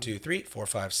 1, 2, 3, 4,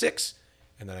 5, 6.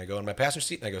 And then I go in my passenger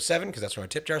seat and I go 7 because that's where my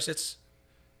tip jar sits.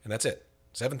 And that's it.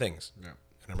 7 things. Yeah.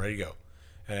 And I'm ready to go.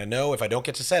 And I know if I don't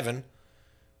get to 7,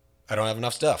 I don't have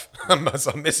enough stuff. I'm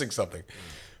missing something.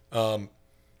 All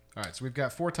right, so we've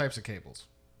got 4 types of cables.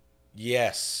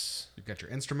 Yes. You've got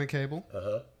your instrument cable,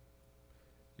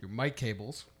 your mic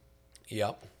cables,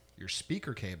 Yep. your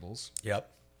speaker cables, Yep.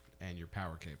 and your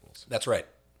power cables. That's right.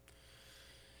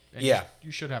 And Yeah.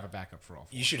 You should have a backup for all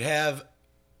 4. You should have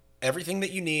everything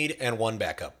that you need and one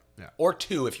backup. Yeah. Or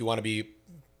 2 if you want to be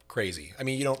crazy. I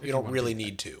mean, you don't wanna really be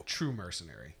need 2. True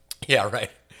mercenary. Yeah,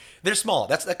 right. They're small.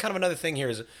 That's kind of another thing here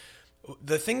is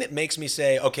the thing that makes me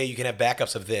say, okay, you can have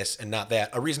backups of this and not that.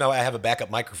 A reason why I have a backup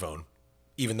microphone,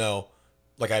 even though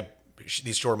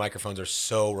these Shure microphones are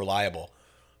so reliable,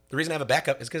 The reason I have a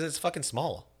backup is because it's fucking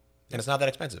small and it's not that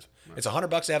expensive. It's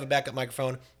 $100 to have a backup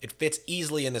microphone. It fits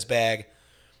easily in this bag,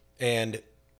 and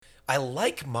I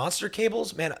like Monster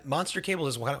Cables. Man, Monster Cables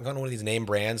is one of these name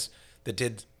brands that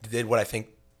did what I think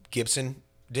Gibson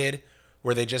did,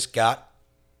 where they just got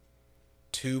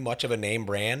too much of a name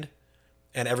brand,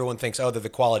 and everyone thinks, oh, they're the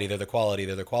quality, they're the quality,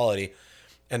 they're the quality.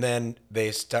 And then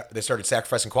they started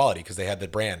sacrificing quality because they had the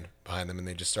brand behind them, and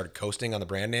they just started coasting on the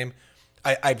brand name.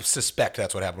 I suspect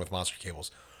that's what happened with Monster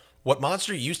Cables. What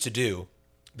Monster used to do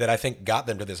that I think got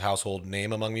them to this household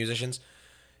name among musicians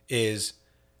is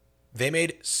they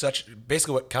made such,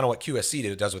 basically what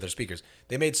QSC does with their speakers.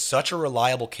 They made such a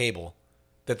reliable cable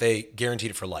that they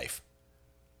guaranteed it for life,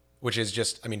 which is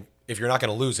just, I mean, if you're not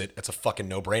going to lose it, it's a fucking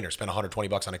no-brainer. Spend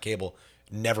 $120 on a cable,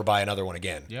 never buy another one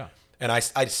again. Yeah. And I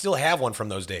still have one from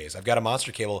those days. I've got a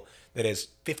Monster cable that is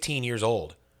 15 years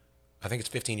old. I think it's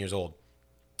 15 years old.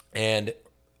 And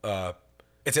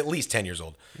it's at least 10 years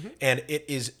old. Mm-hmm. And it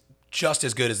is just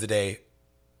as good as the day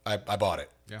I bought it.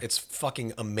 Yeah. It's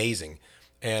fucking amazing.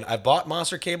 And I've bought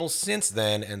Monster cables since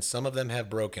then, and some of them have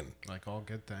broken. Like all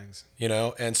good things. You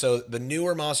know, and so the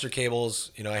newer Monster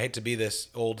cables, you know, I hate to be this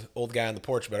old guy on the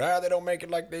porch, but they don't make it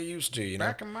like they used to, you know?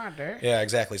 Back in my day. Yeah,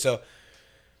 exactly. So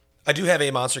I do have a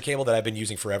Monster cable that I've been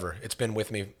using forever. It's been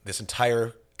with me this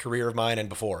entire career of mine and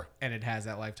before. And it has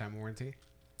that lifetime warranty?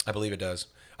 I believe it does.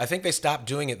 I think they stopped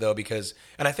doing it though because,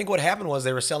 and I think what happened was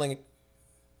they were selling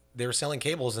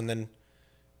cables and then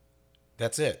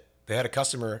that's it. They had a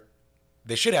customer.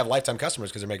 They should have lifetime customers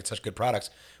because they're making such good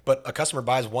products. But a customer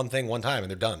buys one thing one time and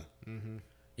they're done. Mm-hmm.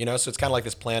 You know, so it's kind of like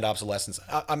this planned obsolescence.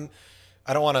 I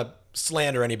don't want to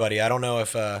slander anybody. I don't know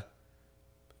if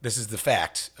this is the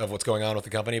fact of what's going on with the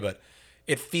company, but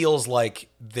it feels like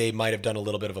they might have done a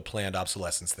little bit of a planned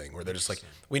obsolescence thing where they're just like,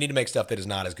 we need to make stuff that is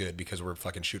not as good because we're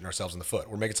fucking shooting ourselves in the foot.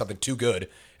 We're making something too good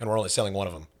and we're only selling one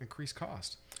of them. Increased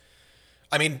cost.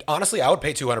 I mean, honestly, I would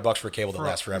pay $200 for a cable that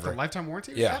lasts forever. With a lifetime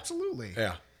warranty? Yeah. Absolutely.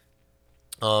 Yeah.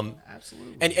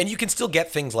 Absolutely. And you can still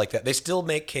get things like that. They still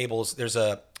make cables. There's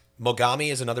a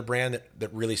Mogami is another brand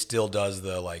that really still does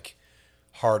the like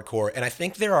hardcore. And I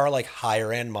think there are like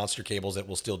higher end Monster cables that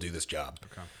will still do this job.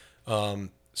 Okay.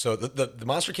 So the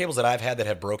Monster cables that I've had that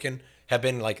have broken have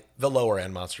been like the lower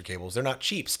end Monster cables. They're not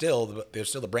cheap still, but they're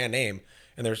still the brand name.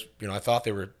 And there's, you know, I thought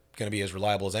they were going to be as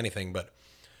reliable as anything, but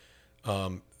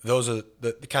those are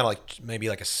the kind of like maybe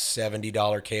like a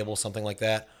 $70 cable, something like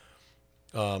that.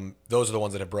 Those are the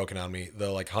ones that have broken on me. The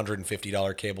like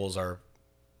 $150 cables are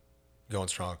going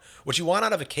strong. What you want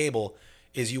out of a cable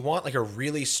is you want like a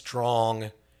really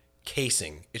strong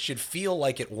casing. It should feel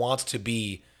like it wants to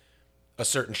be a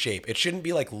certain shape. It shouldn't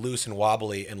be like loose and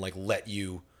wobbly and like let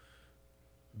you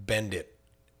bend it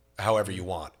however you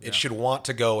want. It should want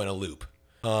to go in a loop.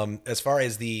 As far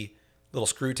as the little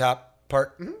screw top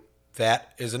part,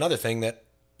 that is another thing that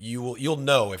you'll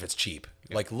know if it's cheap.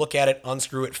 Yep. Like look at it,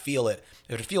 unscrew it, feel it.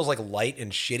 If it feels like light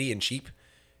and shitty and cheap,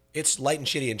 it's light and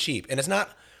shitty and cheap. And it's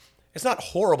not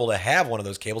horrible to have one of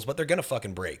those cables, but they're gonna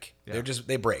fucking break. Yeah.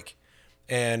 They break.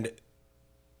 And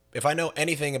if I know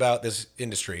anything about this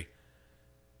industry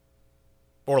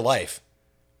or life,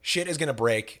 shit is gonna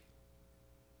break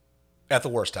at the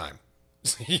worst time.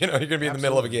 You know, you're gonna be in the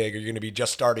middle of a gig, or you're gonna be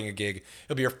just starting a gig.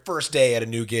 It'll be your first day at a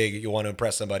new gig. You want to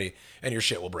impress somebody, and your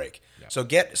shit will break. Yeah. So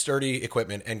get sturdy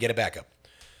equipment and get a backup.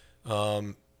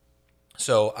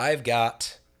 So I've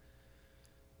got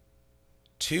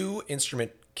 2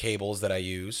 instrument cables that I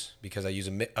use because I use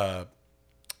a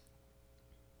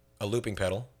looping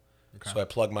pedal. Okay. So I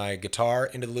plug my guitar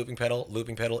into the looping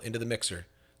pedal into the mixer.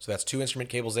 So that's 2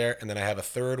 instrument cables there, and then I have a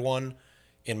third one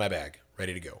in my bag,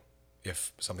 ready to go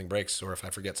if something breaks or if I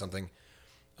forget something.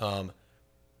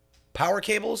 Power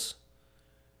cables,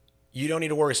 you don't need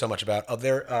to worry so much about.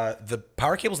 The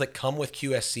power cables that come with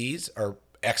QSCs are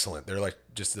excellent. They're like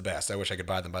just the best. I wish I could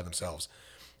buy them by themselves.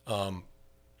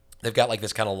 They've got like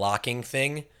this kind of locking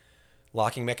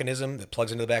mechanism that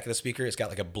plugs into the back of the speaker. It's got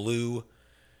like they're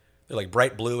like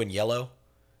bright blue and yellow,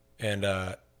 and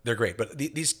they're great. But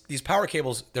these power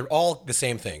cables, they're all the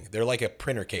same thing. They're like a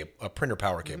printer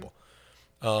power cable.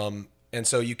 And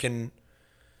so you can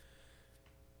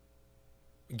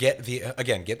get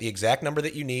the exact number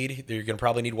that you need. You're going to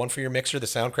probably need one for your mixer. The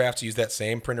Soundcrafts use that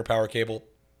same printer power cable.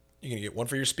 You're going to get one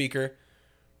for your speaker.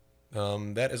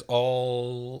 That's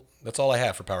all I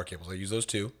have for power cables. I use those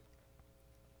 2.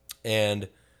 And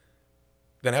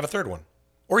then have a third one.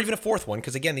 Or even a fourth one,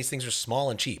 because again, these things are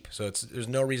small and cheap. So there's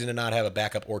no reason to not have a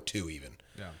backup or 2 even.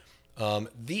 Yeah.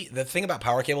 The thing about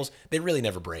power cables, they really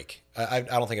never break. I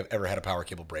don't think I've ever had a power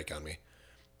cable break on me.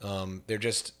 They're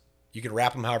just You can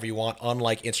wrap them however you want.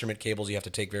 Unlike instrument cables, you have to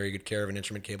take very good care of an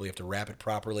instrument cable. You have to wrap it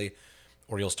properly,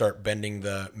 or you'll start bending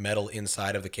the metal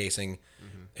inside of the casing,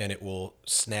 and it will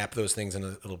snap those things,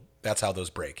 and that's how those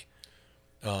break.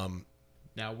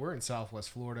 Now, we're in Southwest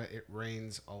Florida. It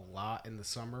rains a lot in the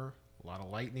summer, a lot of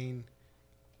lightning.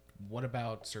 What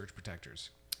about surge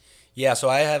protectors? Yeah, so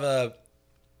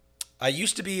I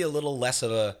used to be a little less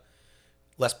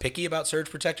picky about surge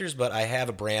protectors, but I have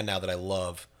a brand now that I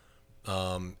love.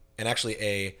 And actually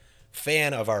a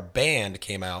fan of our band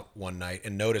came out one night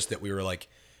and noticed that we were like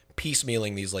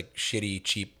piecemealing these like shitty,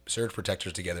 cheap surge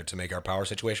protectors together to make our power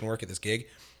situation work at this gig.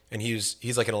 And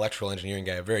he's like an electrical engineering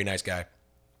guy, a very nice guy.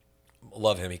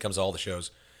 Love him. He comes to all the shows.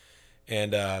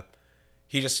 And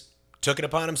he just took it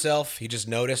upon himself. He just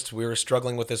noticed we were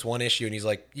struggling with this one issue, and he's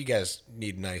like, you guys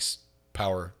need nice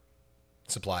power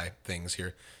supply things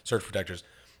here, surge protectors.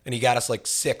 And he got us like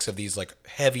 6 of these like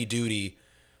heavy duty,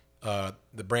 the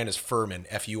brand is Furman,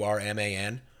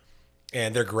 Furman,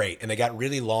 and they're great. And they got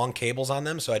really long cables on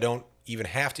them, so I don't even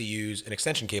have to use an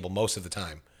extension cable most of the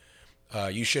time.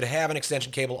 You should have an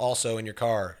extension cable also in your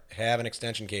car. Have an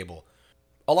extension cable.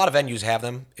 A lot of venues have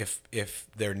them if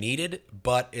they're needed,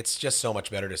 but it's just so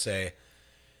much better to say,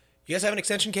 you guys have an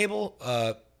extension cable?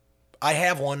 I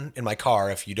have one in my car.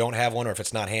 If you don't have one, or if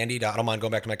it's not handy, I don't mind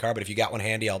going back to my car, but if you got one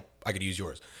handy, I could use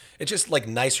yours. It's just like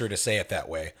nicer to say it that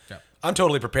way. Yeah. I'm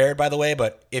totally prepared, by the way,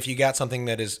 but if you got something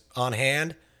that is on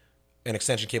hand, an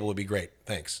extension cable would be great.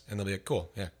 Thanks. And they'll be like,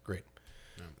 cool. Yeah, great.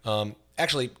 Yeah.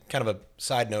 Actually, kind of a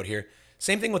side note here.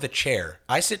 Same thing with a chair.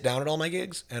 I sit down at all my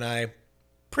gigs, and I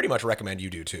pretty much recommend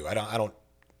you do too.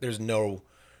 There's no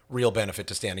real benefit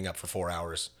to standing up for 4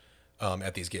 hours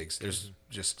at these gigs.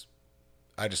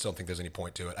 I just don't think there's any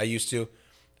point to it. I used to,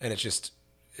 and it's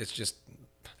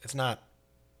not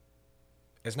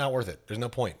worth it. There's no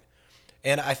point.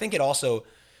 And I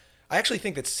actually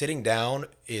think that sitting down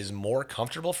is more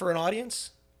comfortable for an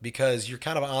audience because you're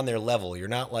kind of on their level. You're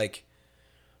not like,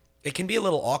 it can be a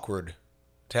little awkward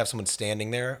to have someone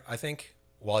standing there, I think,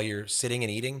 while you're sitting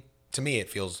and eating. To me, it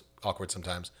feels awkward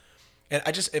sometimes. And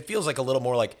it feels like a little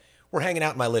more like we're hanging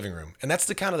out in my living room. And that's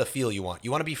the kind of the feel you want.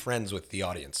 You want to be friends with the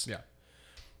audience. Yeah.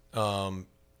 You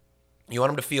want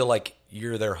them to feel like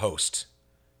you're their host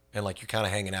and like you're kind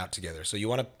of hanging out together. So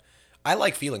I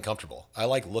like feeling comfortable. I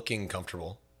like looking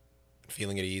comfortable,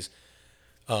 feeling at ease.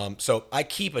 So I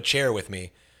keep a chair with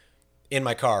me in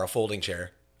my car, a folding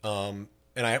chair. And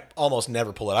I almost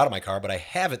never pull it out of my car, but I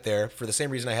have it there for the same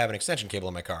reason I have an extension cable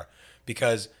in my car.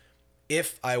 Because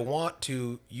if I want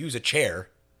to use a chair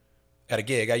at a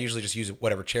gig, I usually just use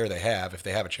whatever chair they have, if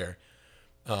they have a chair.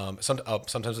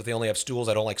 Sometimes if they only have stools,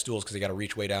 I don't like stools because they got to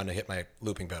reach way down to hit my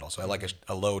looping pedal. So I like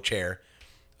a low chair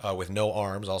with no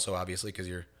arms, also obviously because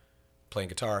you're playing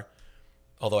guitar.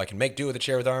 Although I can make do with a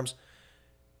chair with arms.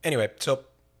 Anyway, so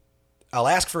I'll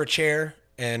ask for a chair,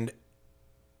 and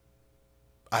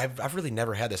I've really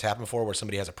never had this happen before where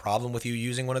somebody has a problem with you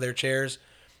using one of their chairs,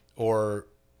 or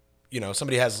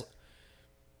somebody has,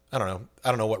 I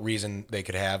don't know what reason they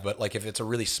could have, but like if it's a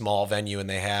really small venue and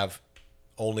they have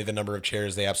only the number of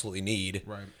chairs they absolutely need,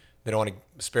 right? They don't want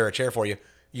to spare a chair for you.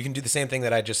 You can do the same thing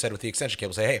that I just said with the extension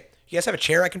cable. Say, hey, you guys have a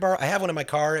chair I can borrow? I have one in my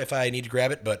car if I need to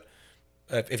grab it, but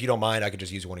if you don't mind, I could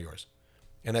just use one of yours.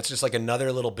 And that's just like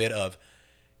another little bit of,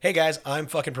 hey guys, I'm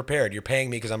fucking prepared. You're paying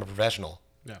me because I'm a professional.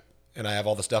 Yeah. And I have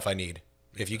all the stuff I need.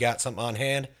 If you got something on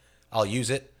hand, I'll use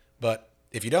it. But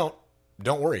if you don't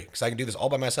worry, because I can do this all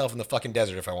by myself in the fucking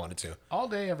desert if I wanted to. All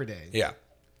day, every day. Yeah.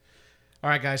 All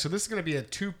right, guys. So this is going to be a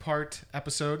 2-part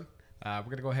episode. We're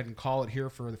going to go ahead and call it here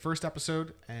for the first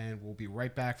episode, and we'll be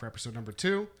right back for episode number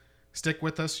 2. Stick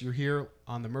with us. You're here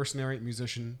on the Mercenary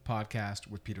Musician Podcast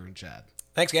with Peter and Chad.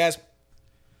 Thanks, guys.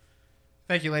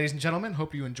 Thank you, ladies and gentlemen.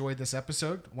 Hope you enjoyed this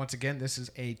episode. Once again, this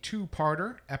is a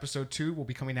 2-parter. Episode 2 will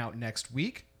be coming out next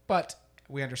week, but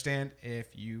we understand if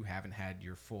you haven't had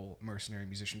your full Mercenary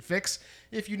Musician fix.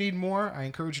 If you need more, I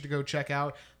encourage you to go check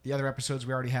out the other episodes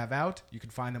we already have out. You can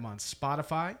find them on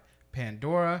Spotify,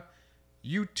 Pandora,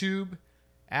 YouTube,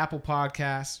 Apple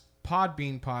Podcasts,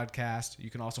 Podbean Podcast. You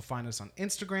can also find us on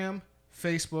Instagram,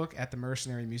 Facebook at The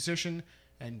Mercenary Musician.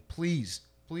 And please,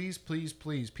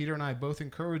 Peter and I both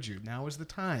encourage you. Now is the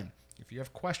time. If you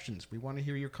have questions, we want to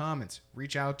hear your comments.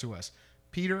 Reach out to us.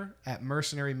 Peter at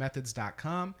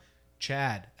mercenarymethods.com.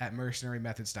 Chad at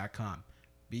mercenarymethods.com.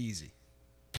 Be easy.